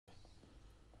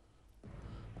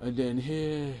And then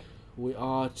here we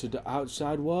are to the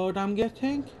outside world, I'm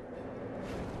getting.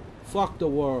 Fuck the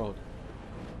world.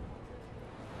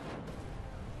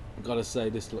 I gotta say,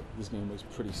 this game looks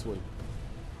pretty sweet.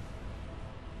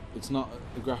 It's not,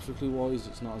 graphically wise,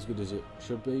 it's not as good as it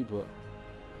should be, but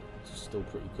it's still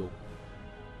pretty cool.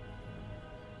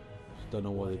 Just don't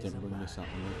know why they didn't bring this out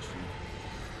in the next one.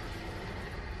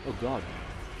 Oh god.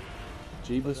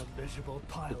 Jeebus. The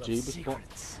Jeebus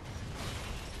bot.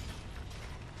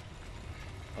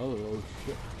 Oh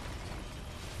shit.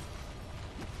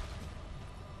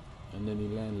 And then he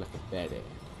landed like a bad egg.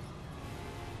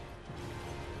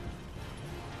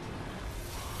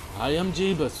 I am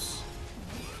Jeebus.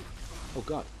 Oh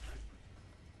god.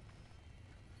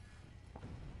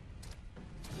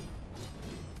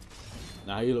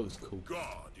 Nah, he looks cool.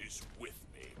 God is with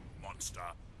me, monster.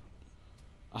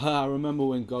 I remember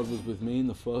when God was with me in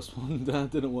the first one.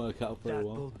 That didn't work out very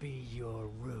well. That will be your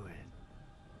ruin.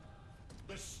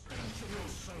 The stench of your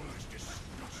soul is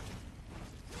disgusting.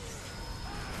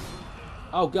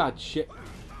 Oh god, shit.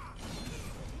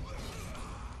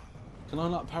 Can I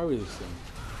not parry this thing?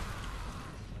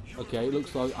 Okay, it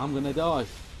looks like I'm gonna die.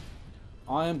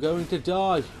 I am going to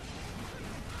die.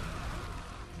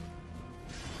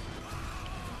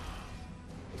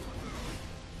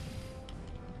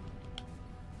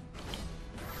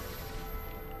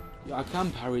 Yeah, I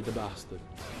can parry the bastard.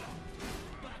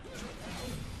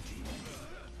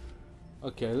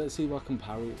 Okay, let's see if I can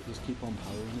parry it. Just keep on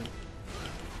parrying it.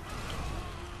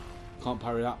 Can't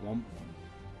parry that one.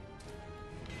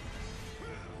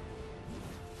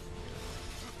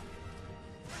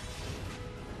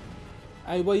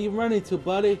 Hey, where you running to,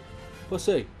 buddy?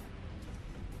 Pussy.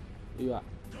 Where you at?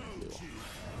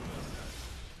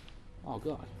 Oh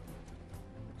god.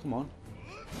 Come on.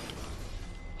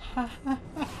 Ha ha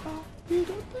ha ha. You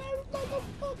got parried,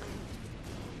 motherfucker.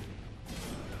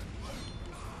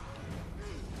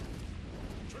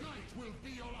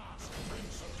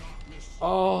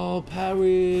 Oh,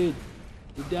 parried.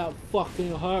 Did that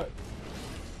fucking hurt?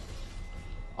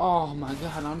 Oh my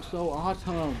god, I'm so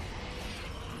awesome.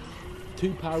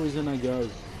 2 parries and I go.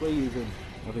 3 even,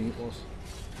 I think it was.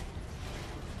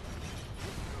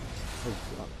 Oh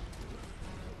god.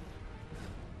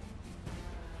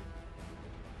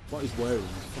 What he's wearing is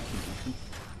fucking decent.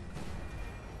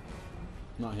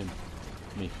 Not him.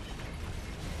 Me.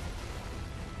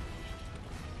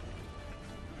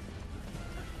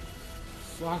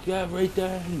 Fuck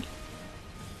everything!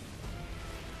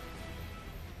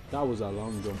 That was a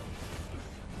long jump.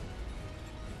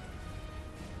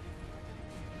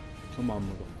 Come on,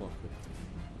 motherfucker.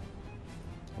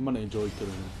 I'm gonna enjoy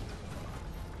killing him.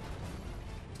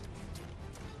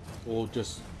 Or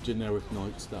just generic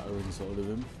knights that are inside of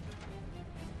him.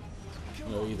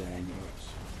 No, either one works.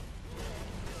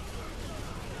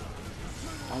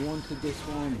 I wanted this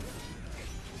one.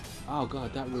 Oh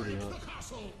god, that really hurt.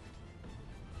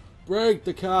 Break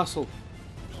the castle!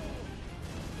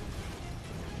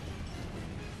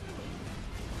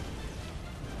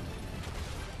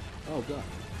 Oh god.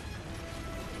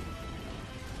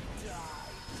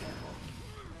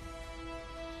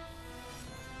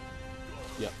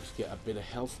 Yep, just get a bit of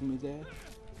health from me there.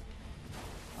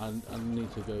 I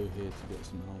need to go here to get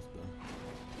some health though.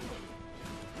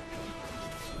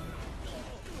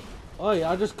 Oh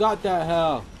yeah, I just got that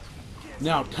health.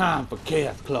 Now time for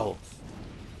chaos clothes.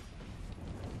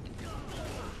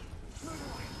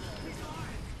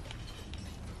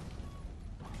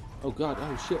 Oh god,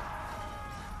 oh shit.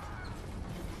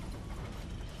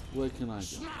 Where can I go?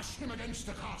 Smash him against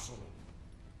the castle.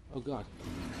 Oh god.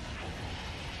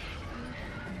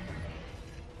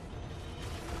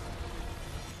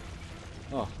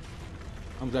 Oh.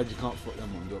 I'm glad you can't fuck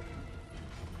them ones up.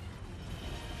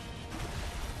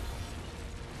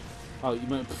 Oh, you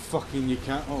meant fucking you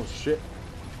can't? Oh shit.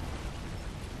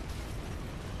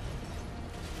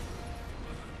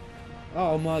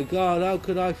 Oh my god, how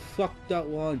could I fuck that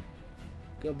one?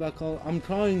 Get back on. I'm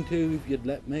trying to if you'd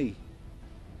let me.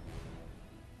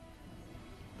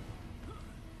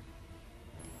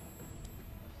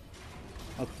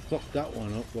 I fucked that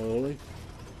one up royally.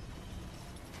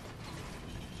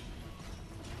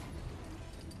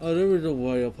 Oh, there is a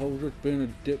way up. I was just being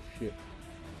a dipshit.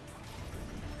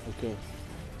 Okay.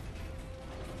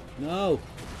 No!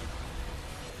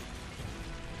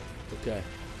 Okay.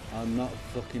 I'm not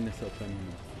fucking this up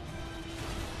anymore.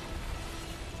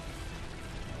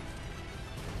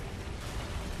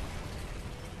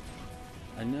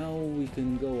 And now we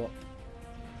can go up.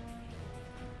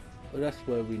 But that's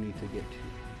where we need to get to.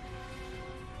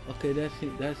 Okay, that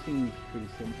seems pretty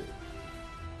simple.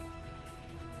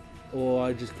 Or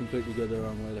I just completely go the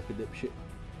wrong way like a dipshit.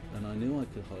 And I knew I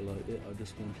could highlight it, I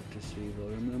just wanted to see if I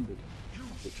remembered,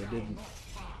 which I didn't.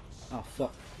 Oh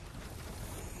fuck.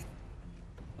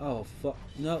 Oh fuck,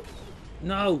 no,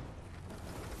 no!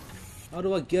 How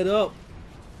do I get up?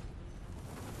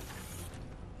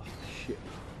 Oh shit.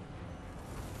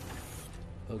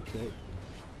 Okay,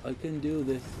 I can do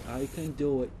this, I can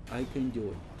do it, I can do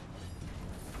it.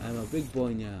 I'm a big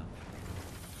boy now.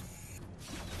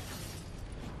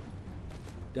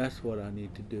 That's what I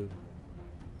need to do.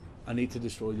 I need to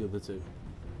destroy the other two.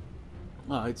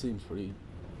 Oh, it seems pretty...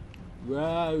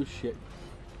 Oh shit.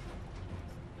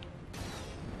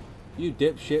 You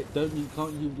dipshit,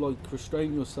 can't you like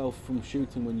restrain yourself from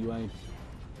shooting when you aim?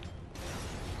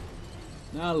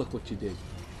 Now look what you did.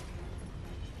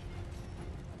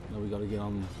 Now we gotta get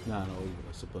on... No,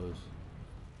 I suppose.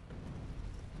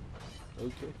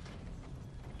 Okay.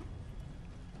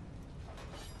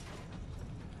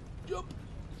 Jump!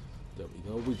 There we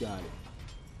go, we got it.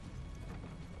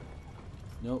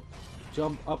 Nope.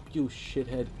 Jump up, you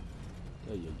shithead.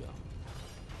 There you go.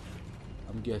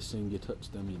 I'm guessing you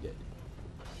touched them, you did.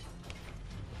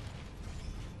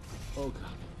 Oh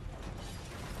god.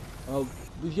 Oh,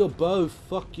 with your bow,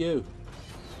 fuck you.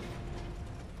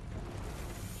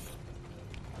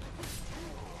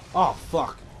 Oh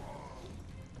fuck.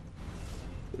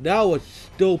 That was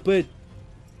stupid.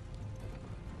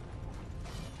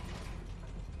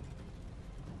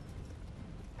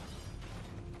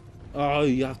 Oh,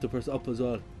 you have to press up as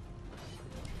well.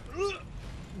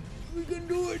 We can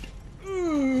do it.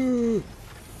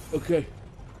 Okay.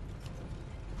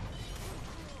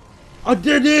 I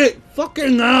did it!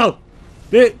 Fucking hell!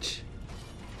 Bitch!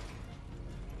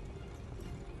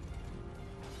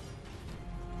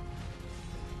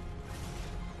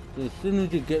 So as soon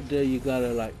as you get there, you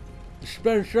gotta like...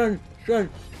 Son,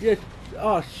 yes.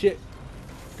 Oh shit.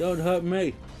 Don't hurt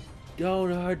me.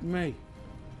 Don't hurt me.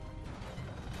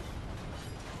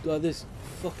 God, this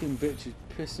fucking bitch is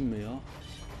pissing me off.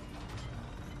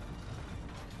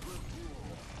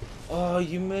 Oh,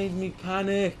 you made me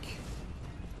panic.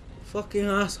 Fucking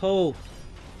asshole.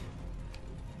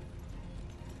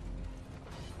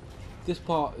 This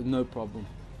part is no problem.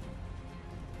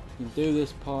 We can do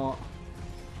this part.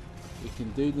 We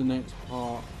can do the next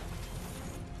part.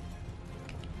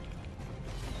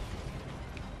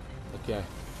 Okay.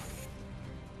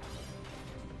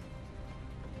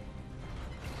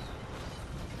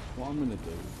 What I'm gonna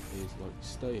do is like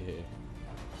stay here,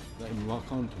 let him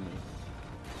lock onto me,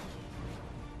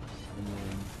 and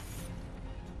then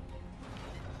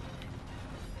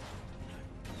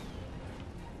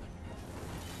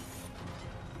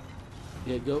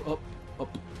yeah, go up. There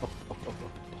we go.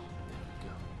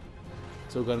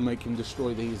 So we're gonna make him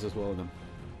destroy these as well then.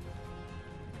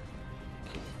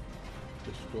 Okay.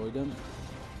 Destroy them.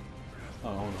 Oh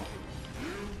no.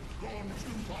 You've gone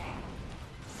too far.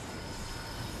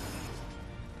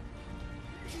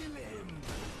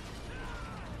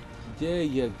 There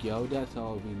you go, that's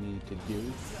all we need to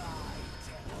do.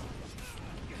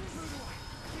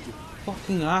 You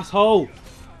fucking asshole!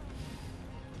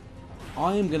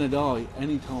 I am gonna die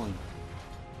anytime.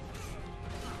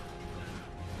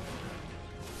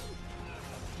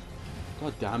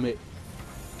 God damn it.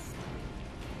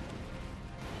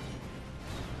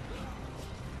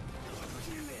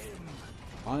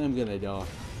 I am gonna die.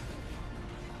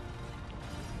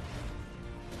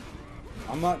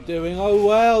 I'm not doing oh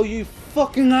well, you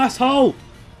fucking asshole!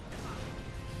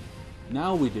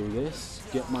 Now we do this,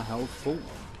 get my health full.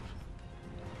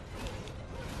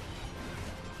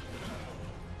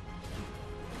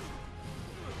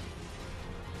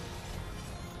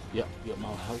 Yep, get my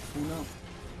health full now.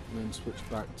 And then switch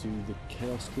back to the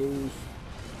chaos skills.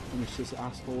 Finish this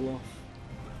asshole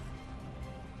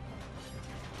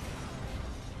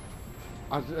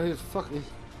off. Fuck it.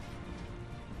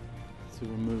 To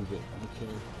remove it,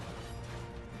 okay.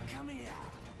 Come here.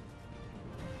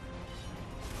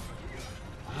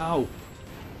 Ow!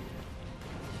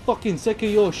 Fucking sick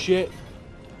of your shit.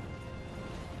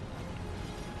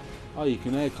 Oh, you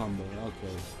can air combo,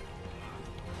 okay.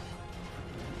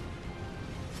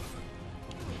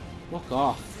 Fuck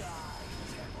off.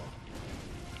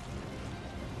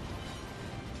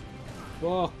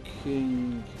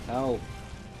 Fucking hell.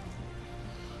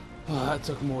 Oh, that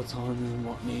took more time than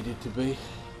what needed to be.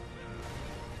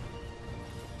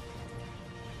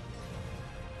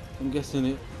 I'm guessing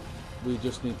it. We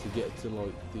just need to get to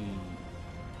like the.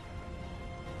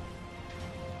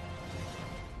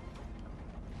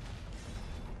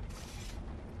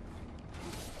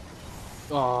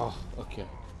 Oh, okay.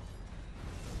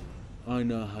 I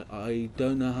know. I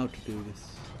don't know how to do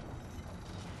this.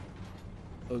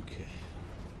 Okay.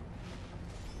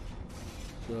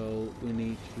 So we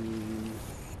need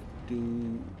to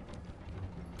do...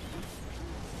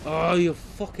 Oh, you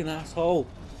fucking asshole!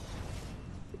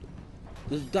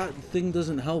 That thing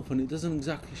doesn't help, and it doesn't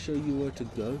exactly show you where to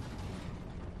go.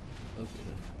 Okay.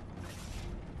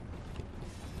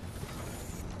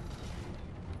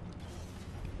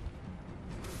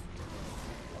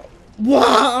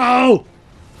 Wow!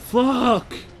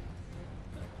 Fuck!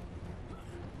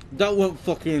 That went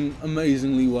fucking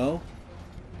amazingly well.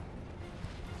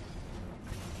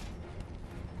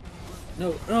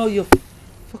 No, no, you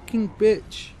fucking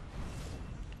bitch.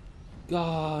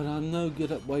 God, I'm no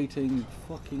good at waiting.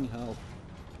 Fucking hell.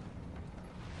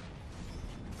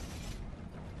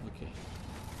 Okay.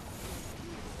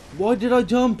 Why did I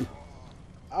jump?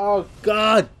 Oh,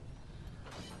 God.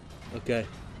 Okay.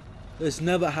 This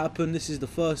never happened. This is the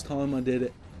first time I did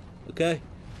it. Okay?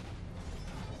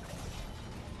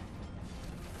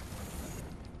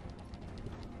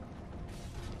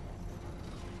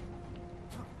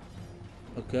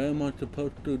 Okay, am I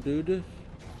supposed to do this?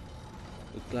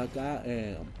 Looks like I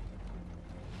am.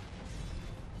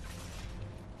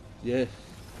 Yes,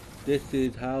 this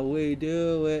is how we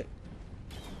do it.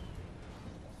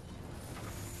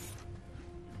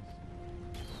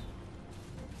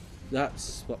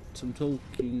 That's what I'm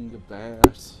talking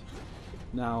about.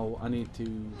 Now I need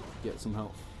to get some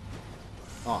health.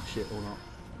 Oh shit, or not.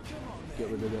 Get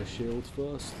rid of their shields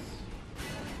first.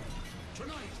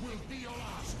 Tonight will be your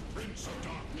last, Prince of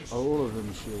Darkness. Are all of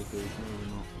them shield dudes? No,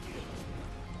 they're not.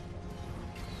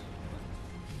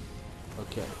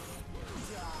 Okay.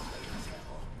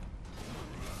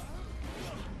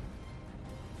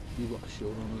 You got a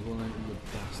shield on as well, ain't you, you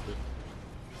bastard?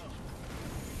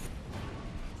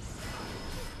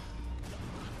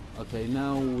 Okay,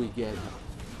 now we get...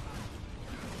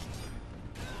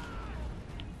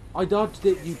 I dodged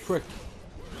it, you prick.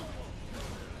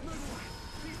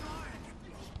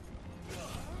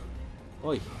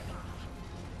 Oi.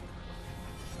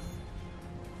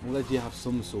 I'm glad you have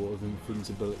some sort of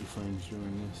invincibility frames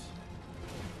during this.